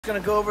Going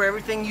to go over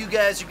everything you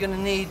guys are going to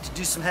need to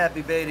do some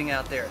happy baiting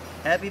out there.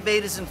 Happy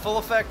bait is in full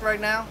effect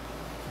right now,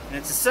 and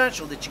it's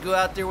essential that you go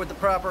out there with the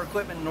proper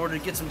equipment in order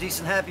to get some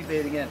decent happy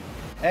baiting in.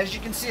 As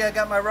you can see, I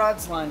got my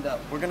rods lined up.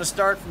 We're going to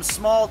start from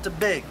small to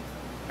big.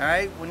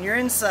 Alright, when you're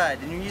inside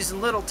and you're using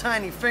little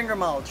tiny finger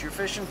molds, you're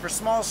fishing for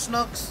small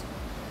snooks,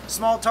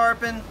 small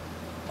tarpon,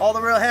 all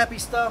the real happy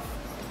stuff.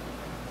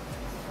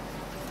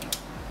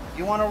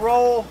 You want to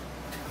roll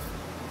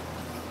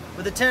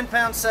with a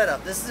 10-pound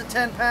setup. This is a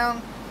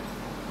 10-pound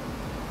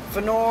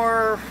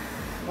Finesse,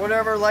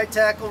 whatever, light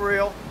tackle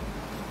reel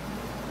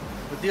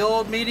with the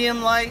old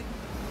medium light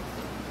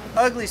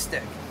ugly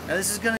stick. Now this is going to